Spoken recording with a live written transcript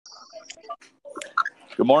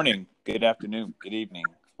Good morning, good afternoon, good evening.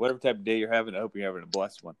 Whatever type of day you're having, I hope you're having a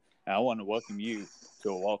blessed one. And I want to welcome you to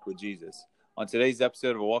A Walk with Jesus. On today's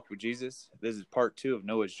episode of A Walk with Jesus, this is part 2 of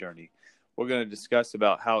Noah's journey. We're going to discuss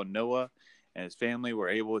about how Noah and his family were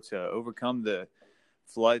able to overcome the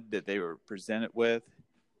flood that they were presented with.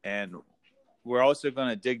 And we're also going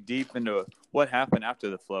to dig deep into what happened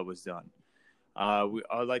after the flood was done.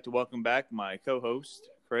 I'd like to welcome back my co-host,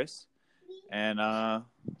 Chris. And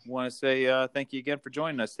want to say thank you again for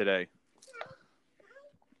joining us today.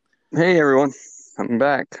 Hey, everyone. I'm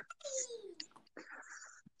back.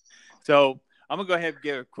 So I'm going to go ahead and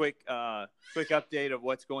give a quick update of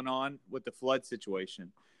what's going on with the flood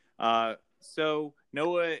situation. So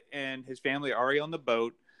Noah and his family are already on the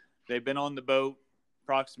boat. They've been on the boat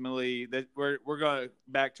approximately – we're going to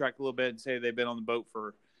backtrack a little bit and say they've been on the boat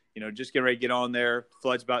for, just getting ready to get on there.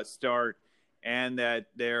 Flood's about to start, and that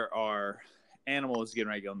there are – animals getting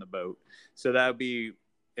ready to get on the boat. So that would be,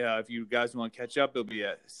 if you guys want to catch up, it'll be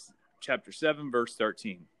at chapter 7, verse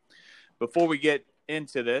 13. Before we get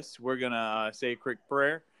into this, we're going to say a quick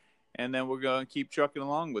prayer, and then we're going to keep trucking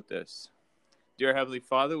along with this. Dear Heavenly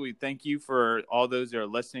Father, we thank you for all those that are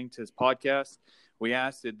listening to this podcast. We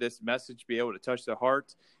ask that this message be able to touch their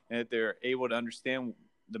hearts and that they're able to understand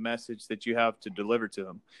the message that you have to deliver to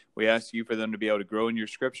them. We ask you for them to be able to grow in your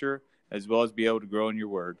scripture as well as be able to grow in your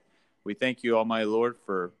word. We thank you, Almighty Lord,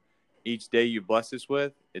 for each day you bless us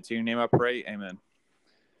with. It's in your name I pray. Amen.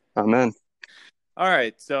 Amen. All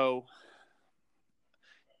right, so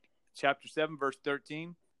chapter 7, verse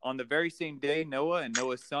 13. On the very same day, Noah and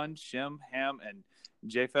Noah's sons, Shem, Ham, and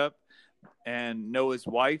Japheth, and Noah's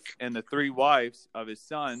wife and the 3 wives of his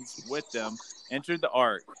sons with them entered the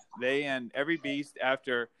ark. They and every beast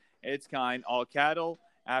after its kind, all cattle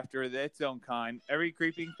after its own kind, every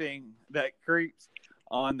creeping thing that creeps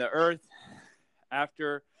on the earth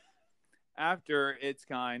after its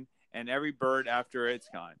kind, and every bird after its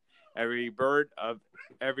kind, every bird of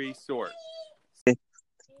every sort.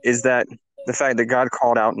 Is that the fact that God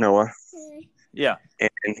called out Noah? Yeah.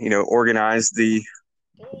 And, organized the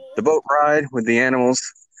boat ride with the animals.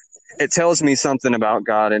 It tells me something about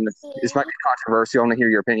God, and this might be controversial. I want to hear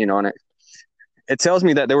your opinion on it. It tells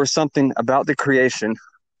me that there was something about the creation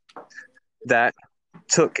that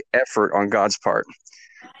took effort on God's part.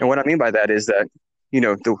 And what I mean by that is that,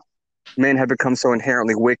 the men have become so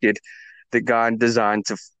inherently wicked that God designed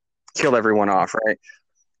to kill everyone off, right?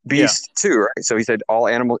 Beasts too, right? So he said all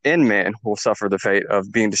animals and man will suffer the fate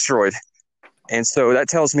of being destroyed. And so that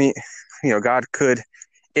tells me, God could,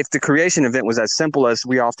 if the creation event was as simple as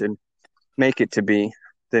we often make it to be,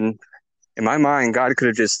 then in my mind, God could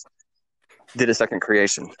have just did a second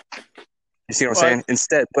creation. You see what I'm saying?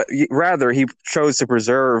 Instead, but rather he chose to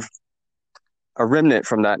preserve a remnant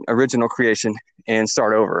from that original creation and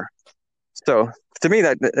start over. So to me,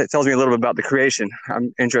 that tells me a little bit about the creation.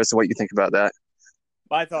 I'm interested in what you think about that.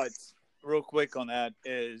 My thoughts real quick on that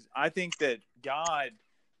is I think that God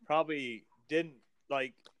probably didn't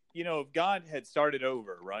if God had started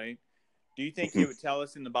over, right? Do you think he would tell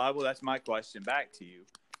us in the Bible? That's my question back to you.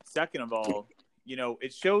 Second of all,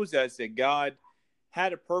 it shows us that God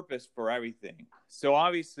had a purpose for everything. So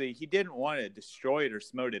obviously he didn't want to destroy it or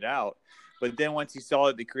smote it out. But then once he saw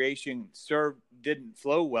that the creation didn't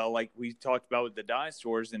flow well, like we talked about with the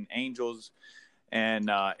dinosaurs and angels and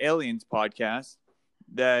aliens podcast,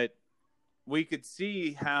 that we could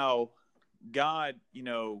see how God,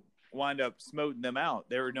 wound up smoting them out.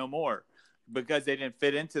 There were no more because they didn't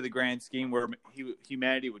fit into the grand scheme where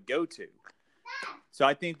humanity would go to. So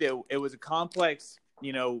I think that it was a complex,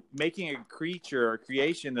 making a creature or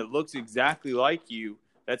creation that looks exactly like you.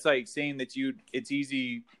 That's like saying that it's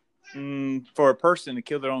easy for a person to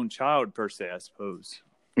kill their own child, per se, I suppose.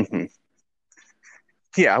 Mm-hmm.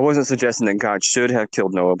 Yeah, I wasn't suggesting that God should have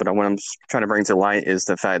killed Noah, but what I'm trying to bring to light is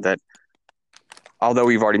the fact that although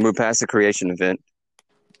we've already moved past the creation event,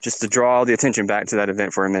 just to draw the attention back to that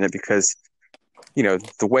event for a minute, because, the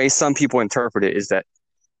way some people interpret it is that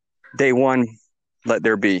day 1, let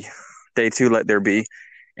there be. Day 2, let there be.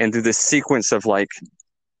 And through this sequence of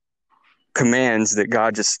commands that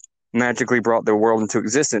God just magically brought the world into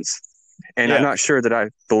existence. And I'm not sure that I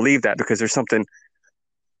believe that, because there's something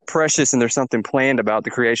precious and there's something planned about the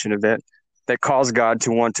creation event that caused God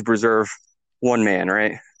to want to preserve one man,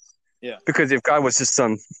 right? Yeah. Because if God was just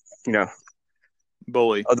some,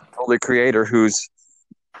 bully, otherworldly creator who's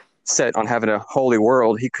set on having a holy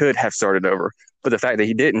world, he could have started over. But the fact that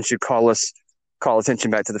he didn't should call attention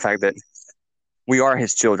back to the fact that we are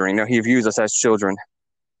his children. He views us as children,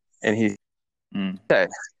 and he said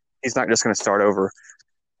he's not just going to start over.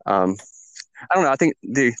 I don't know. I think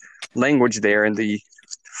the language there in the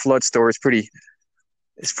flood story is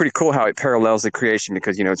it's pretty cool how it parallels the creation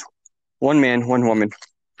because, it's one man, one woman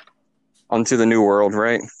onto the new world,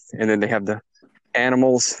 right? And then they have the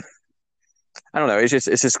animals. I don't know. It's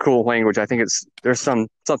just cool language. I think there's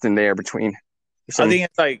something there between I some. think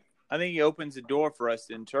it's like I think he opens the door for us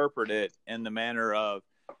to interpret it in the manner of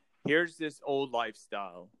here's this old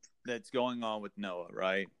lifestyle that's going on with Noah,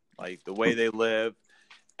 right? Like the way they live.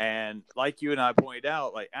 And like you and I pointed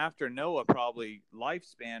out, like after Noah, probably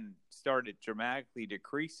lifespan started dramatically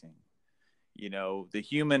decreasing. The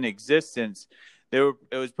human existence, it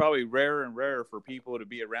was probably rarer and rarer for people to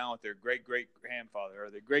be around with their great great grandfather or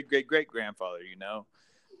their great great great grandfather.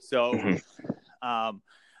 So Mhm.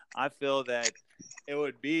 I feel that it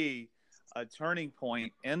would be a turning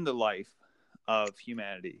point in the life of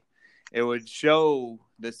humanity. It would show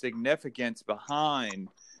the significance behind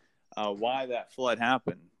why that flood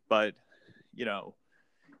happened. But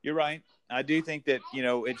you're right. I do think that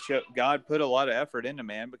God put a lot of effort into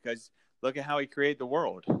man because look at how he created the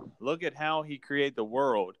world. Look at how he created the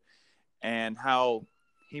world and how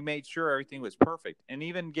he made sure everything was perfect and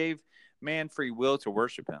even gave man free will to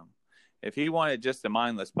worship him. If he wanted just a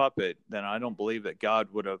mindless puppet, then I don't believe that God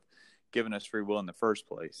would have given us free will in the first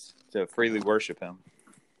place to freely worship him.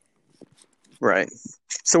 Right.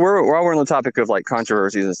 So while we're on the topic of like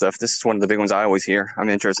controversies and stuff, this is one of the big ones I always hear. I'm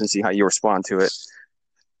interested to see how you respond to it.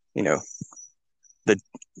 The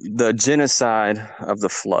the genocide of the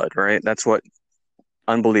flood, right? That's what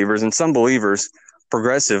unbelievers and some believers,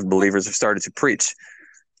 progressive believers, have started to preach,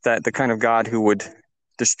 that the kind of God who would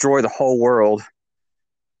destroy the whole world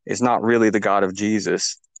is not really the God of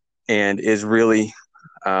Jesus, and is really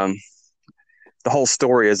the whole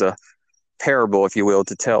story is a parable, if you will,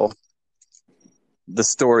 to tell the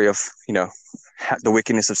story of the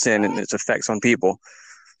wickedness of sin and its effects on people.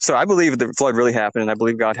 So I believe the flood really happened, and I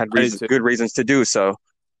believe God had good reasons to do so.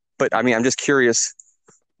 But I mean, I'm just curious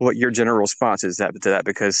what your general response is to that,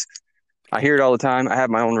 because I hear it all the time. I have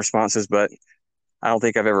my own responses, but I don't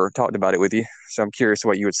think I've ever talked about it with you. So I'm curious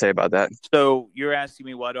what you would say about that. So you're asking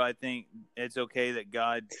me why do I think it's okay that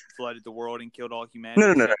God flooded the world and killed all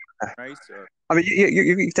humanity? No. Right? Or... I mean,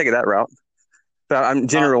 you can take it that route. But I'm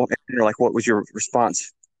general, like, what was your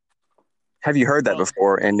response? Have you heard that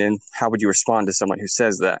before? And then how would you respond to someone who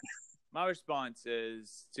says that? My response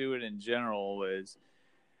is to it in general is,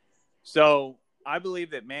 so I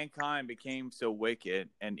believe that mankind became so wicked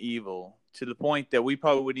and evil to the point that we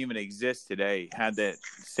probably wouldn't even exist today had that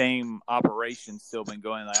same operation still been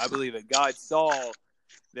going. Like I believe that God saw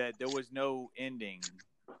that there was no ending.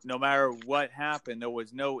 No matter what happened, there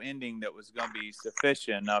was no ending that was going to be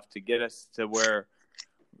sufficient enough to get us to where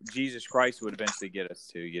Jesus Christ would eventually get us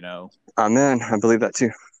to. Amen. I believe that too.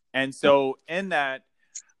 And so in that,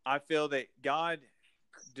 I feel that God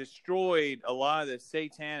destroyed a lot of the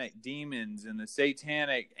satanic demons and the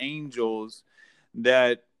satanic angels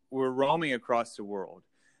that were roaming across the world.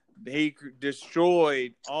 He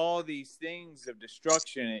destroyed all these things of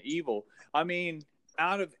destruction and evil. I mean,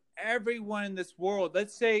 out of everyone in this world,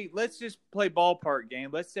 let's just play ballpark game.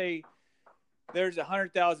 Let's say there's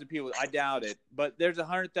 100,000 people. I doubt it, but there's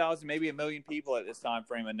 100,000, maybe 1,000,000 people at this time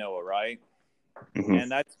frame of Noah, right? Mm-hmm.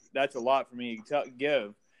 And that's a lot for me to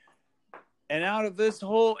give. And out of this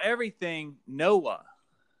whole everything, Noah,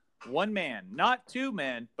 one man, not two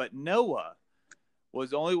men, but Noah was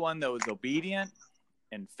the only one that was obedient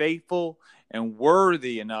and faithful and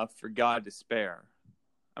worthy enough for God to spare.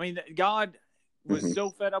 I mean, God was so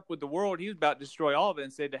fed up with the world, he was about to destroy all of it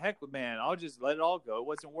and said, to heck with man, I'll just let it all go. It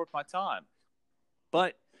wasn't worth my time.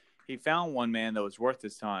 But he found one man that was worth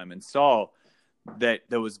his time and saw that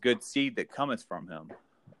there was good seed that cometh from him.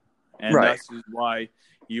 And that's why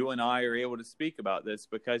you and I are able to speak about this,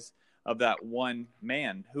 because of that one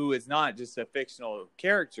man who is not just a fictional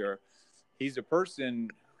character. He's a person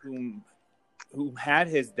who had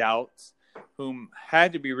his doubts, whom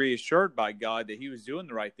had to be reassured by God that he was doing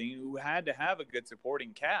the right thing, who had to have a good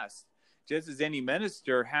supporting cast, just as any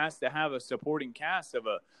minister has to have a supporting cast of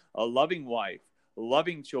a loving wife,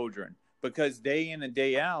 loving children, because day in and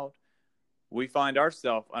day out, we find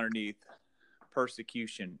ourselves underneath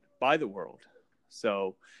persecution by the world.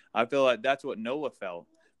 So I feel like that's what Noah felt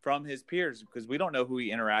from his peers, because we don't know who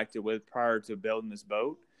he interacted with prior to building this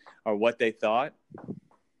boat or what they thought.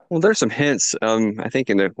 Well, there's some hints, I think,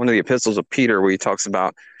 in one of the epistles of Peter, where he talks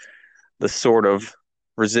about the sort of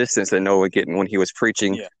resistance that Noah was getting when he was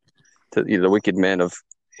preaching to the wicked men of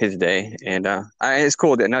his day. And it's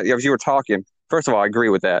cool that as you were talking, first of all, I agree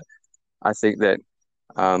with that. I think that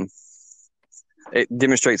it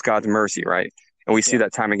demonstrates God's mercy, right? And we see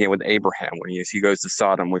that time again with Abraham when he goes to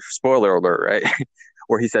Sodom, with spoiler alert, right?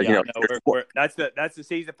 where he says, Yeah, I know. there's That's the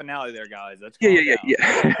season finale there, guys. Let's yeah, calm yeah, down.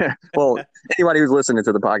 yeah, yeah. Well, anybody who's listening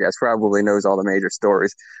to the podcast probably knows all the major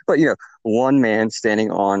stories. But one man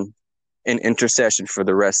standing on an intercession for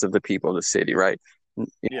the rest of the people of the city, right?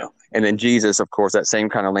 Yeah. And then Jesus, of course, that same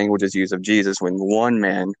kind of language is used of Jesus when one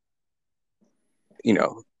man,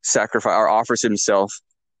 sacrifice or offers himself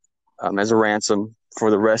as a ransom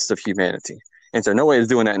for the rest of humanity. And so Noah is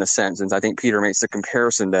doing that in a sense. And I think Peter makes the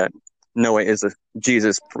comparison that Noah is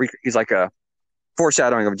Jesus. He's like a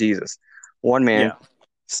foreshadowing of Jesus. One man Yeah.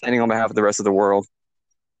 standing on behalf of the rest of the world.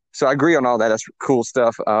 So I agree on all that. That's cool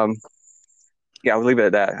stuff. Yeah, I'll leave it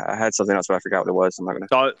at that. I had something else, but I forgot what it was. I'm not gonna.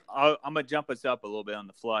 So I'm gonna jump us up a little bit on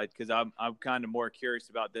the flood because I'm kind of more curious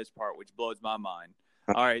about this part, which blows my mind.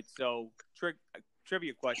 All right, so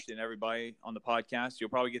trivia question, everybody on the podcast. You'll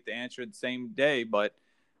probably get the answer the same day, but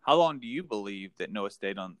how long do you believe that Noah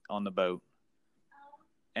stayed on the boat?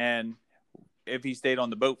 And if he stayed on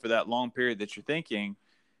the boat for that long period that you're thinking,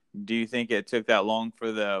 do you think it took that long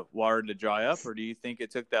for the water to dry up, or do you think it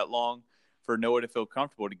took that long for Noah to feel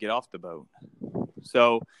comfortable to get off the boat?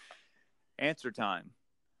 So, answer time.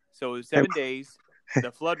 So, it was 7 days.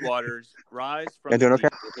 The floodwaters rise from You the doing okay?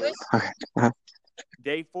 deep. Uh-huh.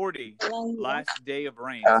 Day 40, last day of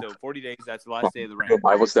rain. So 40 days, that's the last day of the rain.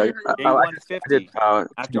 Bible study. Day 150,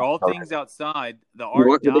 after all things outside, the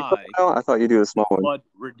ark die, I thought you do a small the one. flood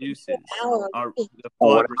reduces, or the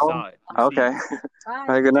flood recedes. Okay.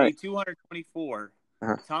 Good night. Day 224,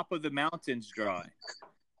 Uh-huh. top of the mountains dry.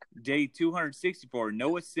 Day 264,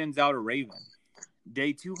 Noah sends out a raven.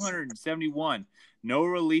 Day 271, Noah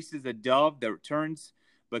releases a dove that returns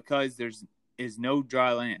because there is no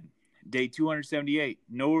dry land. Day 278,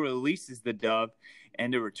 Noah releases the dove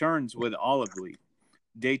and it returns with olive leaf.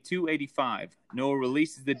 Day 285, Noah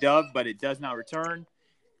releases the dove, but it does not return.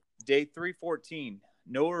 Day 314,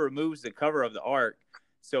 Noah removes the cover of the ark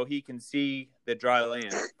so he can see the dry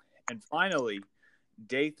land. And finally,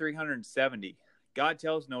 day 370, God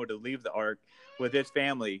tells Noah to leave the ark with his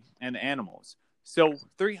family and the animals. So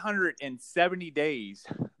 370 days,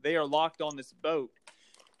 they are locked on this boat,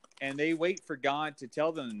 and they wait for God to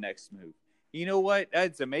tell them the next move. You know what?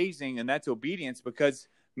 That's amazing, and that's obedience, because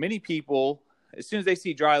many people, as soon as they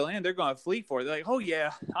see dry land, they're going to flee for it. They're like, oh,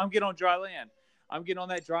 yeah, I'm getting on dry land. I'm getting on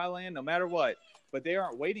that dry land no matter what. But they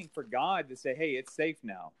aren't waiting for God to say, hey, it's safe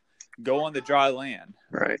now. Go on the dry land.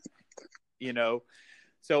 Right.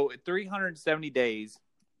 So 370 days,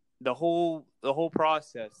 the whole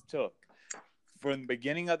process took from the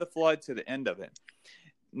beginning of the flood to the end of it.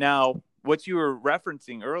 Now, what you were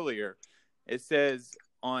referencing earlier, it says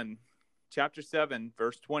on chapter 7,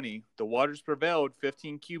 verse 20, the waters prevailed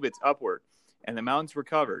 15 cubits upward, and the mountains were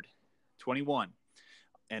covered. 21,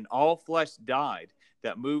 and all flesh died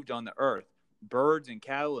that moved on the earth, birds and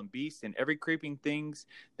cattle and beasts and every creeping things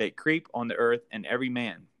that creep on the earth, and every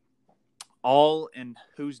man. All in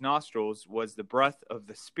whose nostrils was the breath of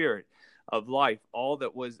the spirit of life, all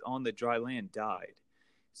that was on the dry land died.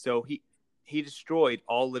 So he destroyed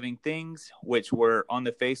all living things which were on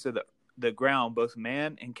the face of the ground, both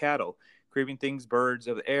man and cattle, creeping things, birds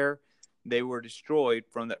of the air. They were destroyed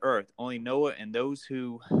from the earth. Only Noah and those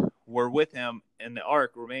who were with him in the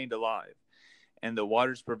ark remained alive. And the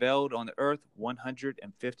waters prevailed on the earth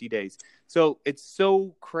 150 days. So it's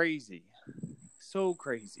so crazy. So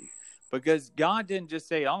crazy. Because God didn't just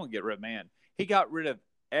say, I'm going to get rid of man. He got rid of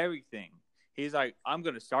everything. He's like, I'm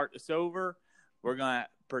going to start this over. We're going to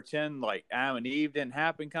pretend like Adam and Eve didn't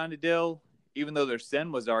happen kind of deal, even though their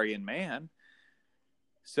sin was already in man.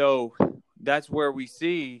 So that's where we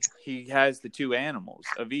see he has the two animals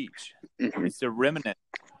of each. Mm-hmm. It's a remnant.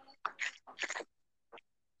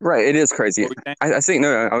 Right, it is crazy. I think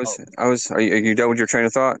I was. Are you done with your train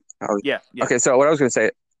of thought? Yeah. Okay, so what I was going to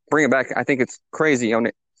say, bring it back. I think it's crazy. I'm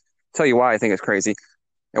going to tell you why I think it's crazy,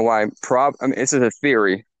 and why. This is a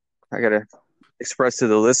theory. I got to express to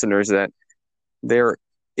the listeners that there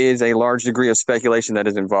is a large degree of speculation that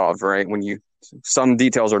is involved. Right, some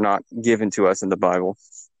details are not given to us in the Bible,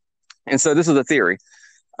 and so this is a theory.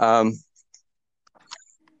 A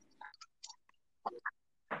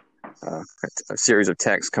series of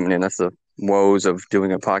texts coming in. That's the woes of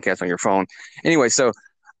doing a podcast on your phone. Anyway, so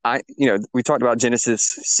we talked about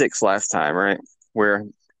Genesis 6 last time, right? Where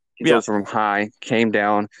angels from high came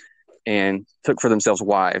down and took for themselves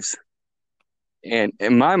wives. And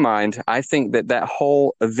in my mind, I think that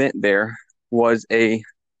whole event there was an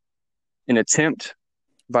attempt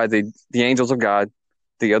by the angels of God,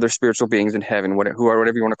 the other spiritual beings in heaven, whatever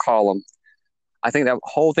you want to call them. I think that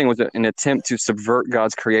whole thing was an attempt to subvert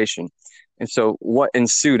God's creation. And so what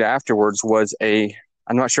ensued afterwards was I'm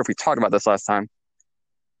not sure if we talked about this last time,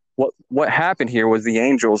 what happened here was the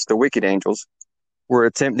angels, the wicked angels, were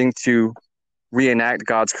attempting to reenact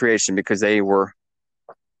God's creation because they were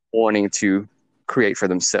wanting to create for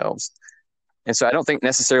themselves. And so I don't think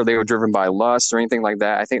necessarily they were driven by lust or anything like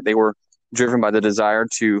that. I think they were driven by the desire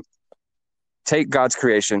to take God's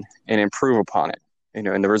creation and improve upon it.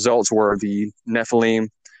 And the results were the Nephilim,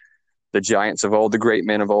 the giants of old, the great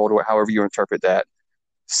men of old, however you interpret that.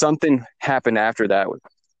 Something happened after that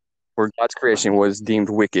where God's creation was deemed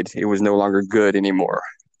wicked. It was no longer good anymore.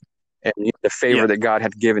 And the favor that God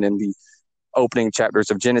had given in the opening chapters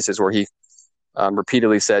of Genesis, where he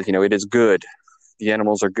repeatedly said, it is good. The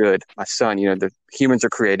animals are good. My son, the humans are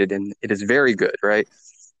created and it is very good, right?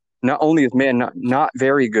 Not only is man not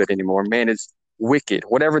very good anymore, man is wicked.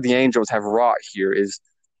 Whatever the angels have wrought here is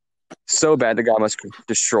so bad that God must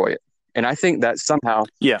destroy it. And I think that somehow,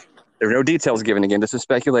 there are no details given again, this is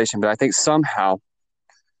speculation, but I think somehow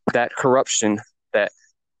that corruption that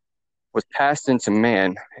was passed into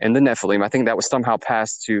man and the Nephilim, I think that was somehow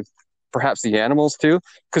passed to perhaps the animals too.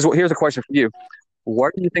 Because here's a question for you.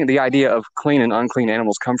 Where do you think the idea of clean and unclean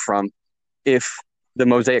animals come from if the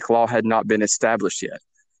Mosaic law had not been established yet?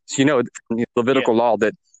 So from the Levitical law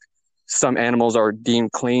that some animals are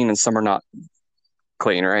deemed clean and some are not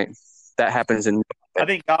clean, right? That happens in... I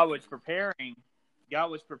think God was preparing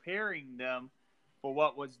them for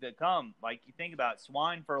what was to come. Like, you think about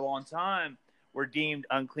swine for a long time were deemed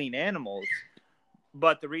unclean animals.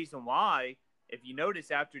 But the reason why, if you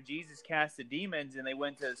notice, after Jesus cast the demons and they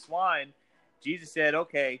went to the swine, Jesus said,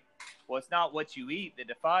 okay, well, it's not what you eat that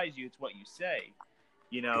defies you, it's what you say.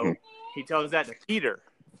 He tells that to Peter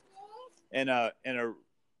and a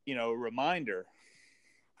reminder.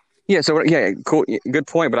 Yeah, so, cool, good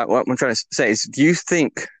point. But what I'm trying to say is,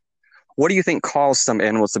 what do you think caused some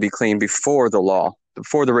animals to be clean before the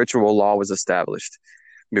ritual law was established?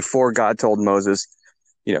 Before God told Moses,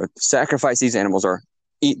 sacrifice these animals or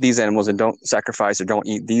eat these animals and don't sacrifice or don't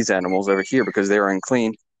eat these animals over here because they are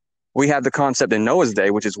unclean. We have the concept in Noah's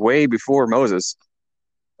day, which is way before Moses.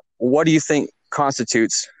 What do you think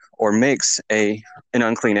constitutes or makes an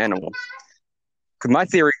unclean animal? Because my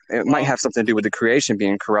theory, it might have something to do with the creation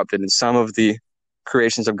being corrupted, and some of the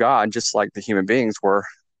creations of God, just like the human beings, were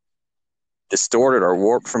distorted or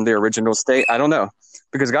warped from their original state. I don't know.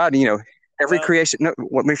 Because God, every creation... No,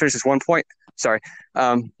 let me finish this one point. Sorry.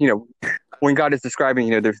 When God is describing,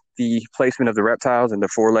 the placement of the reptiles and the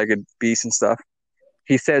four-legged beasts and stuff,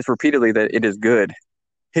 he says repeatedly that it is good.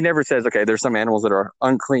 He never says, okay, there's some animals that are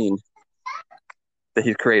unclean that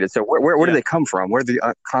he's created. So where do they come from? Where did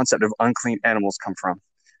the concept of unclean animals come from,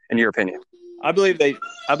 in your opinion? I believe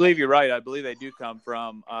you're right. I believe they do come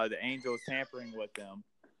from the angels tampering with them.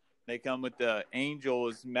 They come with the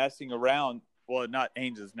angels messing around. Well, not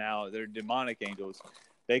angels now. They're demonic angels.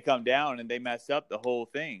 They come down and they mess up the whole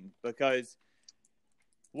thing. Because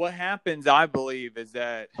what happens, I believe, is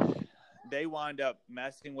that they wind up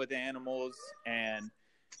messing with animals. And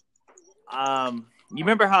you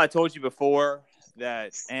remember how I told you before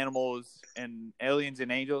that animals and aliens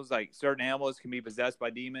and angels, like certain animals can be possessed by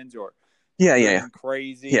demons or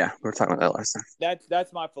crazy. Yeah, we were talking about that last time.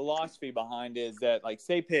 That's my philosophy behind it, is that, like,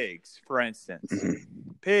 say pigs, for instance.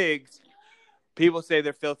 Mm-hmm. Pigs, people say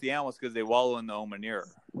they're filthy animals because they wallow in their own manure.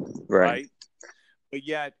 Right? But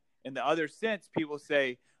yet, in the other sense, people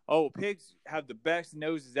say, oh, pigs have the best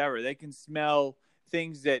noses ever. They can smell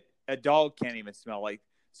things that a dog can't even smell.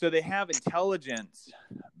 So they have intelligence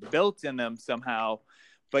built in them somehow,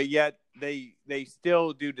 but yet they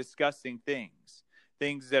still do disgusting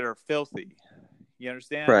things that are filthy. You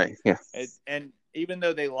understand? Right, yeah. And even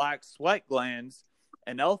though they lack sweat glands,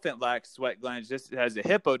 an elephant lacks sweat glands just as a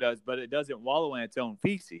hippo does, but it doesn't wallow in its own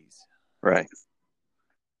feces. Right.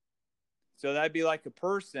 So that'd be like a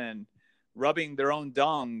person rubbing their own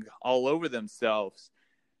dung all over themselves.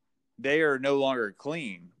 They are no longer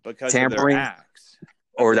clean because of their acts.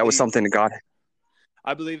 Or that was something that God...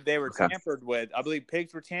 I believe they were tampered with. I believe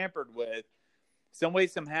pigs were tampered with. Some way,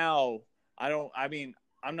 somehow, I'm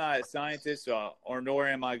not a scientist, or nor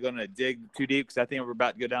am I going to dig too deep because I think we're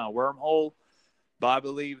about to go down a wormhole. But I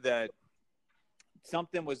believe that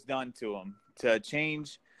something was done to them to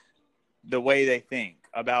change the way they think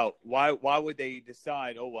about why would they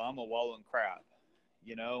decide, oh, well, I'm going to wallow in crap,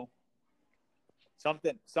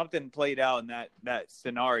 Something played out in that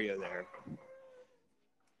scenario there.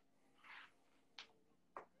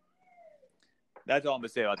 That's all I'm going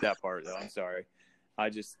to say about that part, though. I'm sorry. I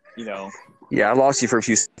just, Yeah, I lost you for a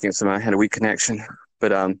few seconds and I had a weak connection.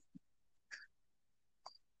 But,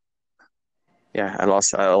 yeah, I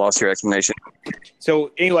lost your explanation.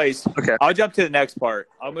 So, anyways, okay. I'll jump to the next part.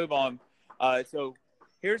 I'll move on. So,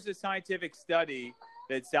 here's the scientific study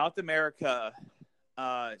that South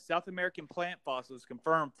American plant fossils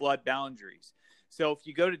confirm flood boundaries. So if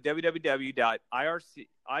you go to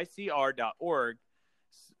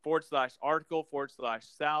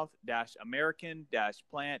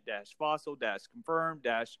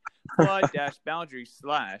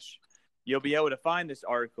you'll be able to find this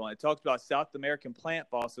article. And it talks about South American plant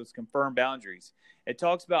fossils confirm boundaries. It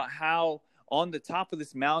talks about how on the top of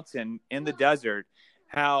this mountain in the desert,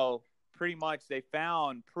 how pretty much they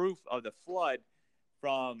found proof of the flood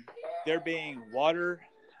from there being water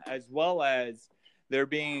as well as there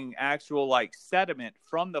being actual like sediment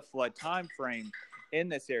from the flood time frame in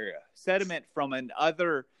this area. Sediment from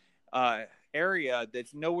another area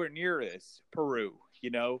that's nowhere near this, Peru,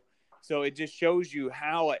 So it just shows you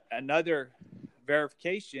how another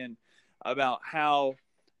verification about how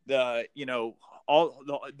the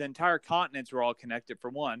entire continents were all connected, for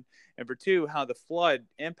one, and for two, how the flood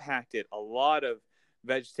impacted a lot of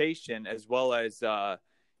vegetation as well as it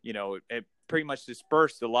pretty much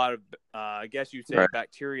dispersed a lot of I guess you'd say Right.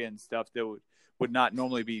 bacteria and stuff that would not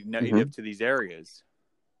normally be native to these areas.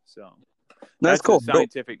 So That's cool. a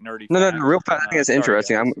scientific nerdy No, fact. real fast. I think it's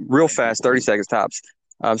interesting. Guys. I'm real fast, 30 seconds tops.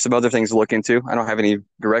 Some other things to look into. I don't have any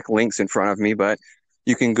direct links in front of me, but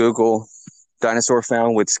you can Google dinosaur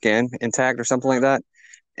found with skin intact or something like that,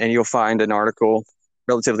 and you'll find an article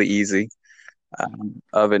relatively easy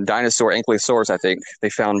of a dinosaur, Ankylosaurus, I think they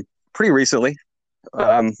found pretty recently,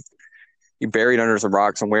 buried under some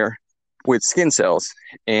rock somewhere with skin cells.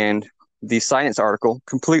 And the science article,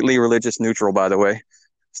 completely religious neutral, by the way.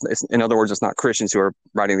 In other words, it's not Christians who are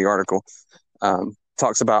writing the article.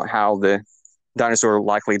 Talks about how the dinosaur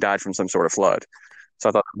likely died from some sort of flood. So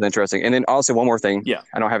I thought that was interesting. And then also one more thing. Yeah.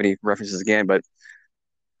 I don't have any references again, but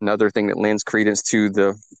another thing that lends credence to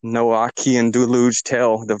the Noachian deluge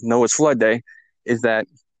tale, the Noah's flood day, is that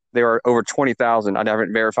there are over 20,000. I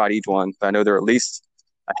haven't verified each one, but I know there are at least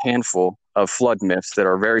a handful of flood myths that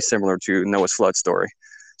are very similar to Noah's flood story.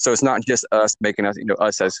 So it's not just us making us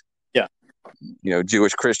as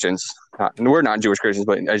Jewish Christians. We're not Jewish Christians,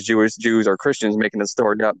 but as Jews or Christians making the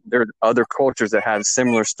story up, there are other cultures that have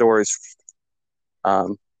similar stories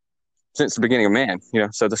since the beginning of man.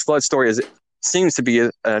 So the flood story seems to be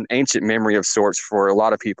an ancient memory of sorts for a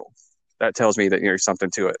lot of people. That tells me that there's something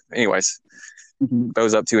to it. Anyways,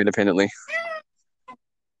 those up to independently.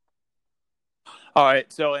 All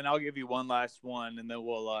right. So, and I'll give you one last one, and then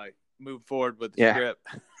we'll move forward with the script.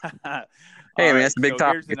 Hey, man, that's a big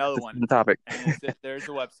topic. Here's another one. Topic. And there's a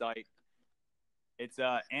website. It's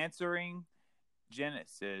Answering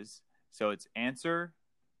Genesis. So it's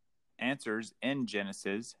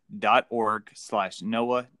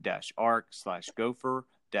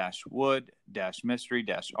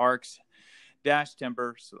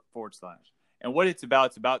And what it's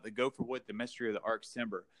about the gopher wood, the mystery of the ark's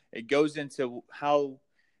timber. It goes into how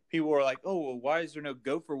people are like, oh, well, why is there no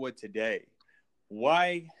gopher wood today?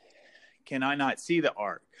 Why can I not see the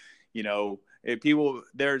ark?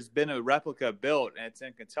 There's been a replica built, and it's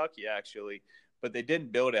in Kentucky actually, but they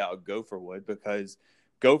didn't build out gopher wood because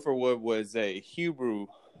gopher wood was a Hebrew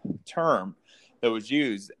term that was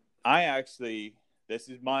used. This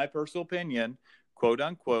is my personal opinion, quote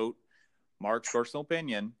unquote, Mark's personal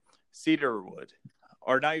opinion, cedar wood,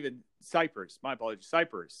 or not even cypress. My apologies.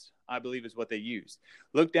 Cypress, I believe, is what they used.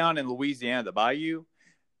 Look down in Louisiana, the bayou.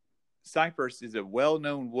 Cypress is a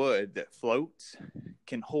well-known wood that floats,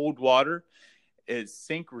 can hold water, is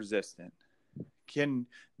sink resistant, can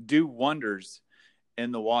do wonders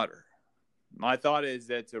in the water. My thought is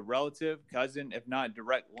that it's a relative, cousin, if not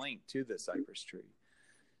direct link to the cypress tree.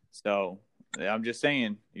 So I'm just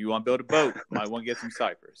saying, you want to build a boat, might want to get some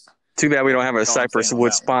cypress. Too bad we don't have a cypress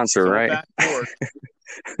wood sponsor, right?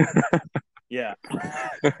 Yeah.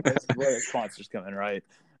 This is where the sponsor's coming, right?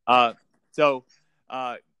 On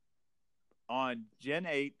Gen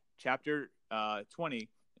 8, chapter 20,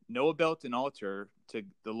 Noah built an altar to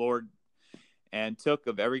the Lord and took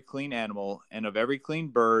of every clean animal and of every clean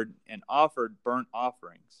bird and offered burnt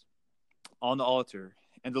offerings on the altar.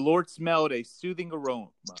 And the Lord smelled a soothing aroma.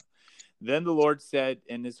 Then the Lord said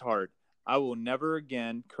in his heart, I will never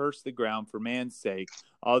again curse the ground for man's sake,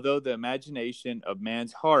 although the imagination of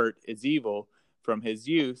man's heart is evil from his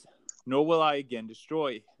youth, nor will I again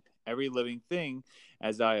destroy every living thing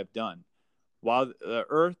as I have done. While the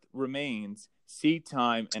earth remains, seed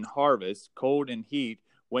time and harvest, cold and heat,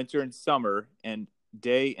 winter and summer, and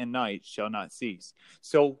day and night shall not cease.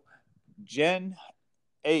 So Gen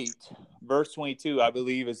 8, verse 22, I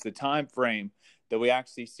believe, is the time frame that we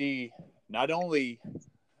actually see not only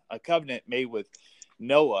a covenant made with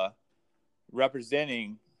Noah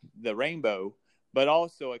representing the rainbow, but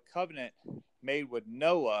also a covenant made with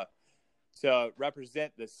Noah to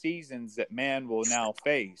represent the seasons that man will now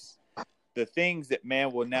face, the things that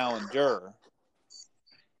man will now endure.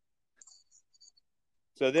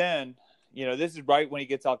 So then, this is right when he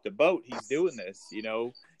gets off the boat. He's doing this,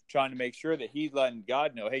 trying to make sure that he's letting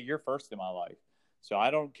God know, hey, you're first in my life. So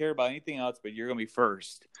I don't care about anything else, but you're going to be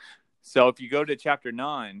first. So if you go to chapter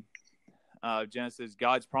 9 of Genesis,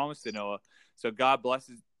 God's promise to Noah. So God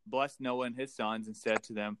blessed Noah and his sons and said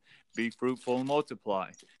to them, be fruitful and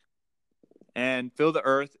multiply and fill the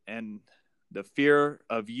earth, and the fear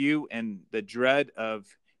of you and the dread of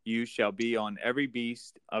you shall be on every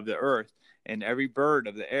beast of the earth and every bird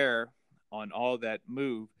of the air, on all that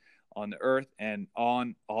move on the earth and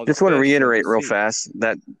on all the Just want to fish of reiterate the real sea. fast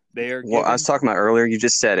that They are what I was given. talking about earlier, you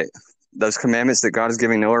just said it. Those commandments that God is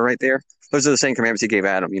giving Noah right there, those are the same commandments he gave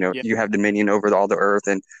Adam. Yeah, You have dominion over all the earth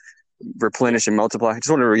and yeah. replenish and multiply. I just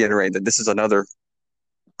want to reiterate that this is another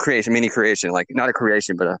creation, mini creation, like not a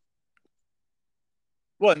creation, but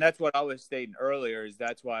Well, and that's what I was stating earlier, is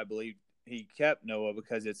that's why I believe he kept Noah,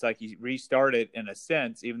 because it's like he restarted in a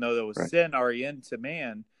sense, even though there was right. sin already into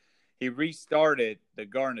man, he restarted the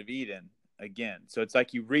Garden of Eden again. So it's like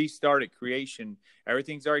he restarted creation.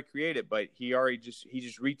 Everything's already created, but he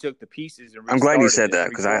just retook the pieces and I'm glad you restarted said it, that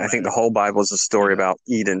because I think the reformatted it. whole Bible is a story about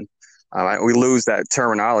Eden. We lose that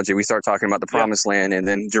terminology. We start talking about the Yeah, promised land and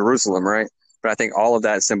then Jerusalem, right? But I think all of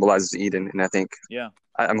that symbolizes Eden. And I think yeah.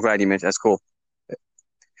 I'm glad you mentioned that's cool.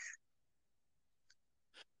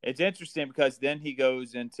 It's interesting because then he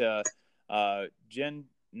goes into Gen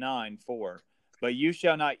 9:4. But you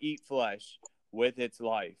shall not eat flesh with its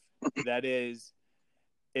life, that is,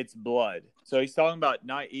 its blood. So he's talking about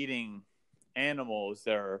not eating animals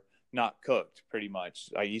that are not cooked, pretty much.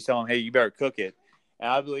 Like he's telling him, hey, you better cook it. And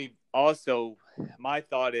I believe also, my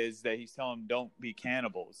thought is that he's telling them don't be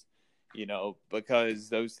cannibals, because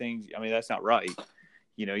those things, I mean, that's not right.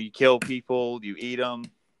 You kill people, you eat them.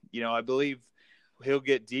 I believe he'll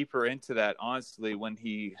get deeper into that, honestly, when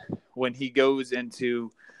he goes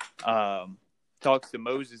into talks to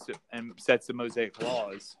Moses and sets the Mosaic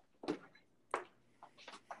laws.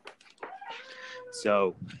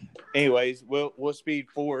 So, anyways, we'll speed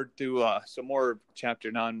forward through some more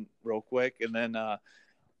chapter 9 real quick, and then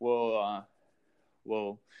we'll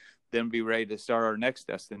then be ready to start our next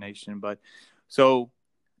destination. But so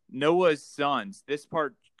Noah's sons, this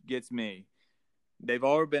part gets me. They've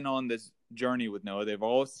all been on this journey with Noah. They've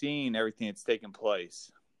all seen everything that's taken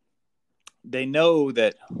place. They know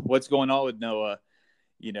that what's going on with Noah.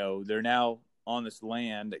 They're now on this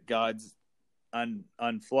land that God's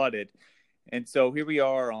unflooded. And so here we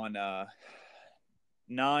are on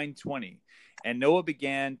 9:20, and Noah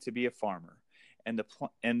began to be a farmer, and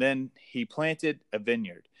then he planted a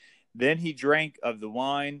vineyard. Then he drank of the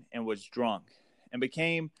wine and was drunk, and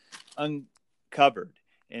became uncovered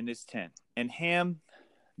in his tent. And Ham,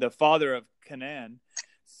 the father of Canaan,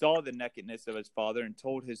 saw the nakedness of his father and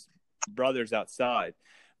told his brothers outside.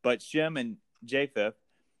 But Shem and Japheth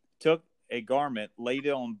took a garment, laid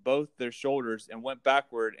it on both their shoulders, and went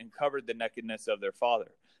backward and covered the nakedness of their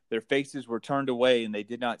father. Their faces were turned away, and they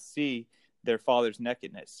did not see their father's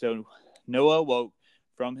nakedness. So Noah woke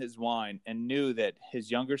from his wine and knew that his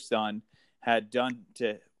younger son had done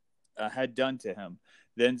to him.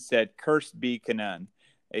 Then said, "Cursed be Canaan,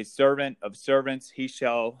 a servant of servants he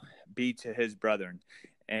shall be to his brethren."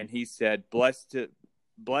 And he said, "Blessed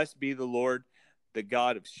be the Lord, the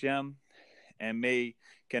God of Shem, and may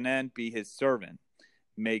Canaan be his servant.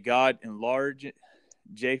 May God enlarge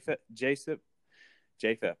Japheth,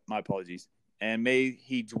 my apologies, and may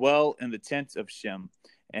he dwell in the tents of Shem,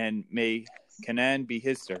 and may Canaan be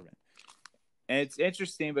his servant." And it's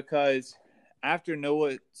interesting because after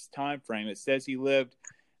Noah's time frame, it says he lived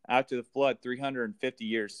after the flood 350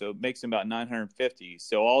 years, so it makes him about 950.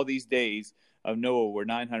 So all these days of Noah were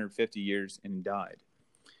 950 years, and he died.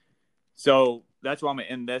 So that's why I'm going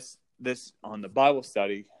to end this on the Bible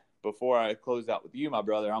study. Before I close out with you, my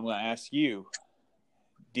brother, I'm going to ask you,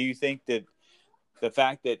 do you think that the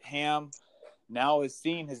fact that Ham now has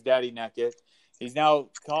seen his daddy naked, he's now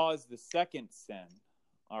caused the second sin,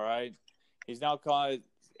 all right?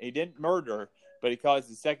 He didn't murder, but he caused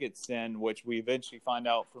the second sin, which we eventually find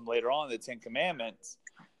out from later on the Ten Commandments.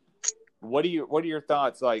 What are your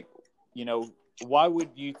thoughts? Like, why would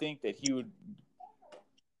you think that he would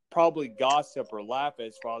probably gossip or laugh at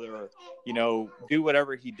his father, or do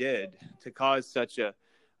whatever he did to cause such a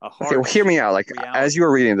harsh Okay, well, hear me out. Like as reality? you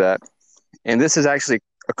were reading that, and this has actually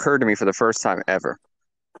occurred to me for the first time ever.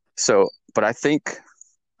 So, but I think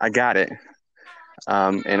I got it.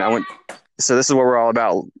 And I went. So this is what we're all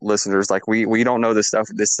about, listeners. Like we don't know this stuff.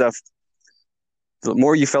 This stuff the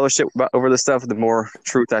more you fellowship over this stuff, the more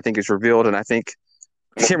truth I think is revealed. And I think,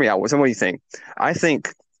 hear me out. So what do you think? I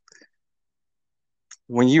think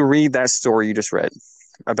when you read that story you just read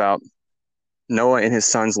about Noah and his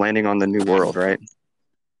sons landing on the new world, right?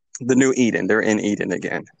 The new Eden. They're in Eden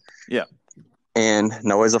again. Yeah. And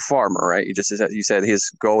Noah's a farmer, right? You said his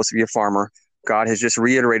goal was to be a farmer. God has just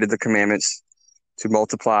reiterated the commandments to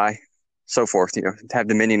multiply, so forth, to have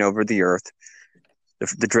dominion over the earth.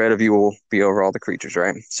 The dread of you will be over all the creatures,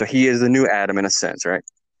 right? So he is the new Adam in a sense, right?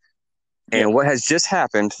 And Yeah. what has just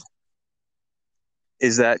happened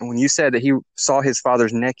is that when you said that he saw his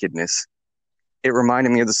father's nakedness, it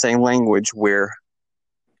reminded me of the same language where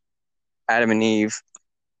Adam and Eve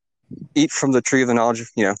eat from the tree of the knowledge of,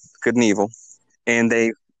 good and evil. And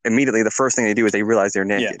they immediately, the first thing they do is they realize they're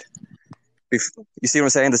naked. You see what I'm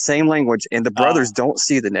saying? The same language, and the brothers don't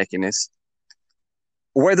see the nakedness.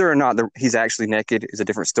 Whether or not he's actually naked is a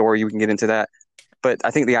different story. We can get into that. But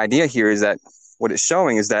I think the idea here is that what it's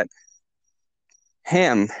showing is that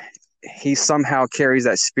Ham, he somehow carries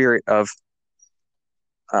that spirit of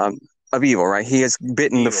evil, right? He has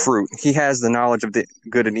bitten the fruit. He has the knowledge of the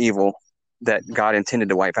good and evil that God intended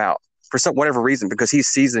to wipe out for whatever reason, because he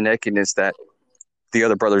sees the nakedness that the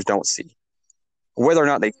other brothers don't see. Whether or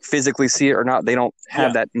not they physically see it or not, they don't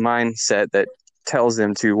have that mindset that tells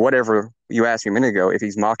them to, whatever you asked me a minute ago, if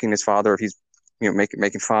he's mocking his father, if he's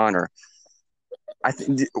making fun, or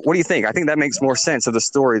what do you think? I think that makes more sense of the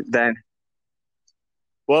story than.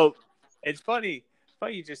 Well, it's funny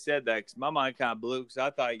you just said that, because my mind kind of blew, because I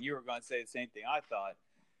thought you were going to say the same thing I thought.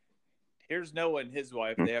 Here's Noah and his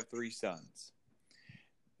wife. They have 3 sons.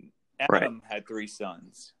 Adam had 3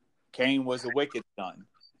 sons. Cain was a wicked son.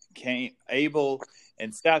 Abel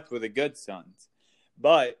and Seth were the good sons.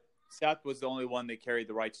 But Seth was the only one that carried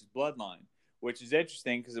the righteous bloodline, which is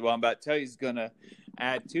interesting, because what I'm about to tell you is going to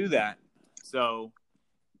add to that. So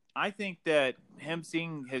I think that him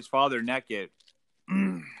seeing his father naked,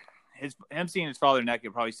 him seeing his father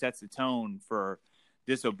naked probably sets the tone for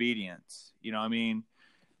disobedience. You know what I mean?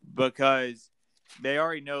 Because they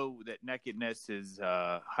already know that nakedness is,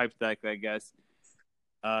 hypothetically, I guess,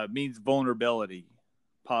 means vulnerability,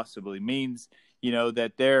 possibly means,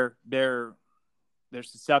 that they're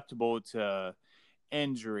susceptible to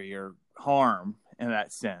injury or harm in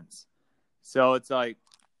that sense. So it's like,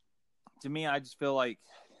 to me, I just feel like,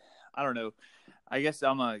 I don't know. I guess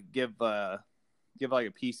I'm gonna give like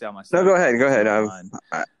a piece out myself. No, go ahead.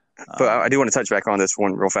 But I do want to touch back on this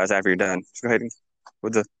one real fast after you're done. Just go ahead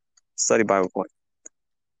with the study Bible point.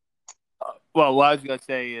 Well, what I was gonna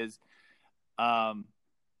say is,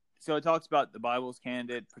 so it talks about the Bible's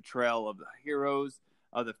candid portrayal of the heroes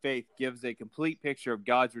of the faith gives a complete picture of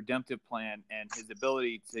God's redemptive plan and his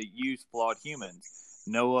ability to use flawed humans.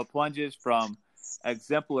 Noah plunges from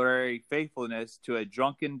exemplary faithfulness to a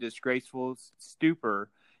drunken, disgraceful stupor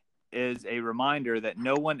is a reminder that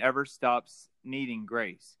no one ever stops needing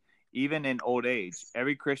grace. Even in old age,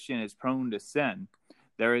 every Christian is prone to sin.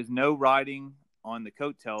 There is no riding on the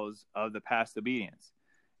coattails of the past obedience.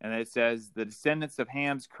 And it says, the descendants of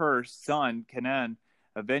Ham's cursed son, Canaan,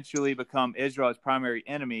 eventually become Israel's primary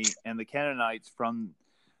enemy, and the Canaanites from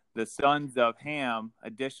the sons of Ham,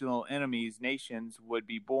 additional enemies, nations, would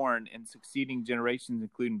be born in succeeding generations,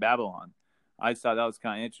 including Babylon. I just thought that was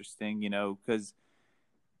kind of interesting, because,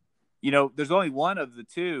 there's only one of the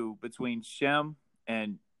two between Shem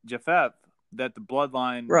and Japheth that the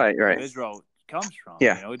bloodline of Israel comes from.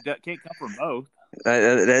 Yeah. It can't come from both.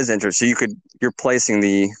 That is interesting. So you're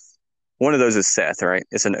placing one of those is Seth, right?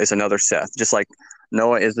 It's another Seth, just like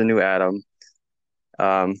Noah is the new Adam.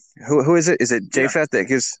 Who is it? Is it Japheth that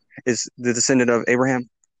is the descendant of Abraham,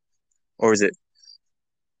 or is it?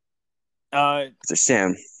 Is it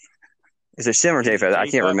Shem? Is it Shem or Japheth? I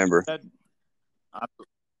can't remember.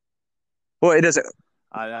 Well, it doesn't.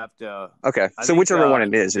 I'd have to. Okay, so whichever one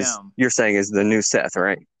it is you're saying is the new Seth,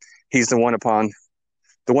 right? He's the one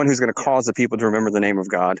who's going to cause the people to remember the name of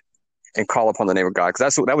God and call upon the name of God,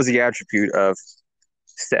 because that was the attribute of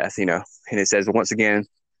Seth, and it says once again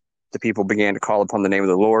the people began to call upon the name of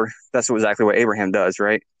the Lord. That's exactly what Abraham does,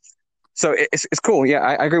 right? So it's cool. Yeah,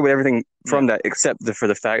 I agree with everything from that, except for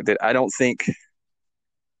the fact that I don't think.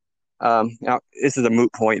 Now this is a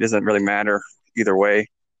moot point. It doesn't really matter either way,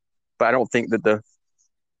 but I don't think that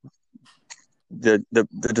the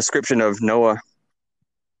description of Noah,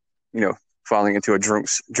 falling into a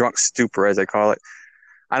drunk stupor, as they call it,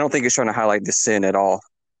 I don't think it's trying to highlight the sin at all.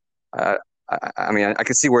 I mean, I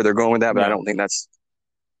can see where they're going with that, but I don't think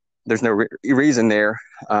there's no reason there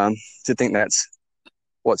to think that's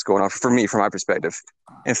what's going on for me, from my perspective.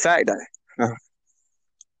 In fact,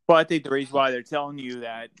 well, Well, I think the reason why they're telling you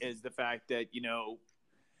that is the fact that,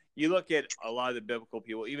 you look at a lot of the biblical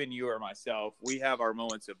people, even you or myself, we have our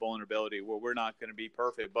moments of vulnerability where we're not going to be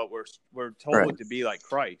perfect, but we're told to be like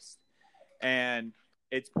Christ. And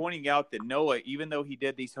it's pointing out that Noah, even though he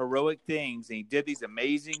did these heroic things and he did these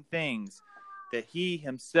amazing things, that he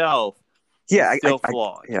himself is still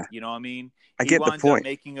flawed. You know what I mean? I He get the winds point. up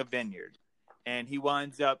making a vineyard, and he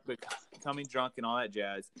winds up becoming drunk and all that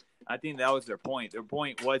jazz. I think that was their point. Their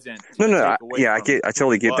point wasn't to take away from I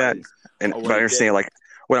totally get that, but I understand. Like,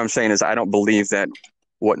 what I'm saying is, I don't believe that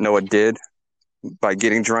what Noah did by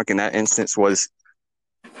getting drunk in that instance was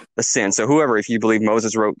a sin. So whoever, if you believe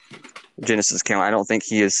Moses wrote Genesis account, I don't think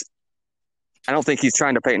he's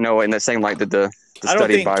trying to paint Noah in the same light that the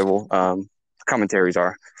studied Bible commentaries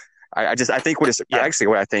are. I think what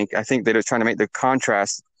I think that it's trying to make the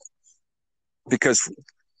contrast, because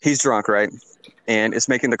he's drunk, right? And it's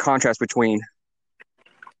making the contrast between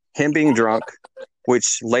him being drunk,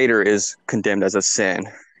 which later is condemned as a sin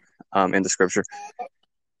in the scripture,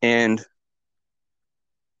 and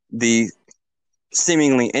the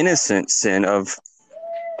seemingly innocent sin of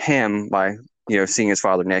him by seeing his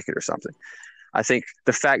father naked or something. I think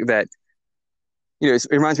the fact that it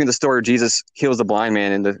reminds me of the story where Jesus heals the blind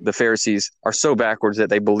man, and the Pharisees are so backwards that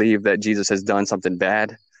they believe that Jesus has done something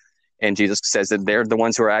bad, and Jesus says that they're the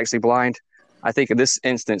ones who are actually blind. I think in this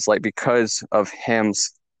instance, like, because of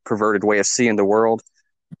him's perverted way of seeing the world,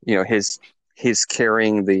 his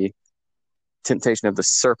carrying the temptation of the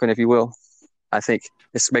serpent, if you will, I think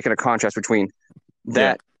it's making a contrast between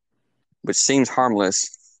that, which seems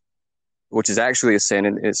harmless, which is actually a sin,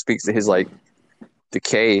 and it speaks to his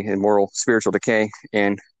decay and moral, spiritual decay.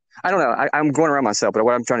 And I don't know, I'm going around myself, but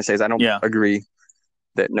what I'm trying to say is I don't agree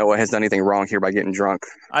that Noah has done anything wrong here by getting drunk.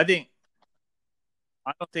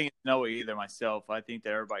 I don't think it's Noah either myself. I think that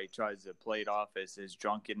everybody tries to play it off as his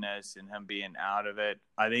drunkenness and him being out of it.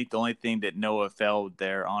 I think the only thing that Noah failed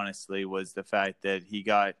there, honestly, was the fact that he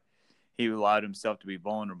allowed himself to be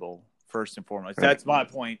vulnerable, first and foremost. Right. That's my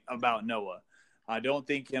point about Noah. I don't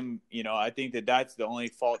think I think that's the only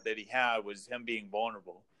fault that he had, was him being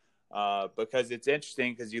vulnerable. Because it's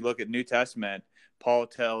interesting, because you look at New Testament, Paul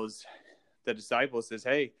tells the disciples, says,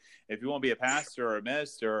 hey, if you want to be a pastor or a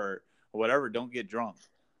minister or whatever, don't get drunk.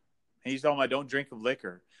 And he's talking about don't drink of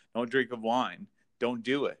liquor, don't drink of wine, don't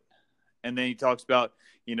do it. And then he talks about,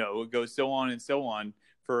 it goes so on and so on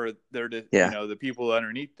for the people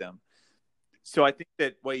underneath them. So I think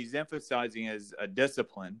that what he's emphasizing is a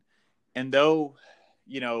discipline. And though,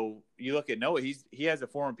 you look at Noah, he has a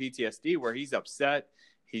form of PTSD where he's upset,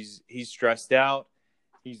 he's stressed out,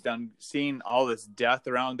 he's seen all this death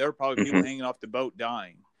around. There were probably people hanging off the boat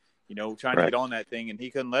dying, trying to get on that thing, and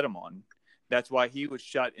he couldn't let them on. That's why he was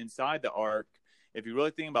shut inside the ark. If you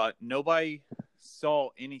really think about it, nobody saw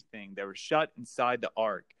anything. They were shut inside the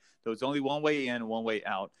ark. There was only one way in and one way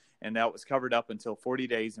out, and that was covered up until 40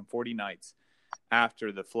 days and 40 nights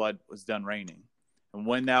after the flood was done raining. And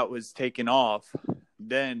when that was taken off,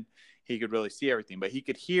 then he could really see everything. But he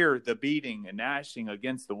could hear the beating and gnashing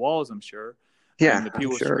against the walls, I'm sure. Yeah, and the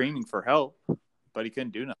people screaming for help, but he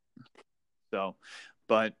couldn't do nothing. So,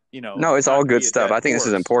 but, no, it's all good stuff. I think this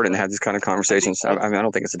is important to have this kind of conversations. I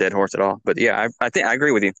don't think it's a dead horse at all. But yeah, I think I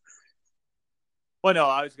agree with you. Well, no,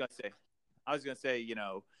 I was gonna say,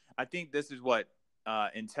 I think this is what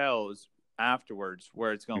entails afterwards,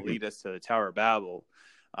 where it's going to lead us to the Tower of Babel,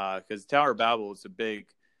 because the Tower of Babel is a big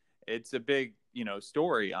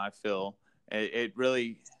story. I feel it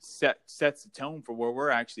really sets the tone for where we're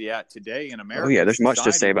actually at today in America. Oh yeah, there's much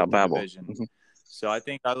to say about Babel. So I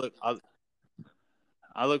think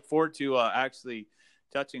I look forward to actually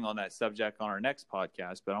touching on that subject on our next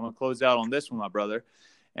podcast. But I'm going to close out on this one, my brother,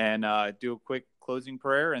 and do a quick closing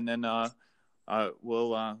prayer, and then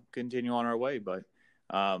we'll continue on our way. But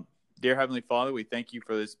dear Heavenly Father, we thank you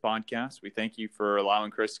for this podcast. We thank you for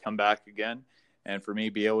allowing Chris to come back again, and for me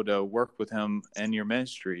to be able to work with him in your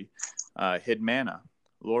ministry, Hidden Manna.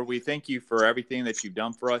 Lord, we thank you for everything that you've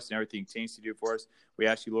done for us and everything you continue to do for us. We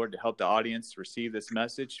ask you, Lord, to help the audience receive this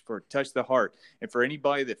message, for touch the heart. And for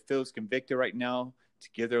anybody that feels convicted right now to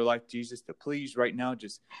give their life to Jesus, to please right now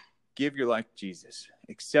just give your life to Jesus.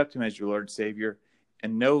 Accept him as your Lord and Savior,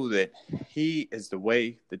 and know that he is the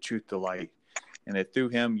way, the truth, the light, and that through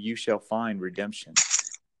him you shall find redemption.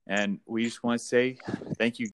 And we just want to say thank you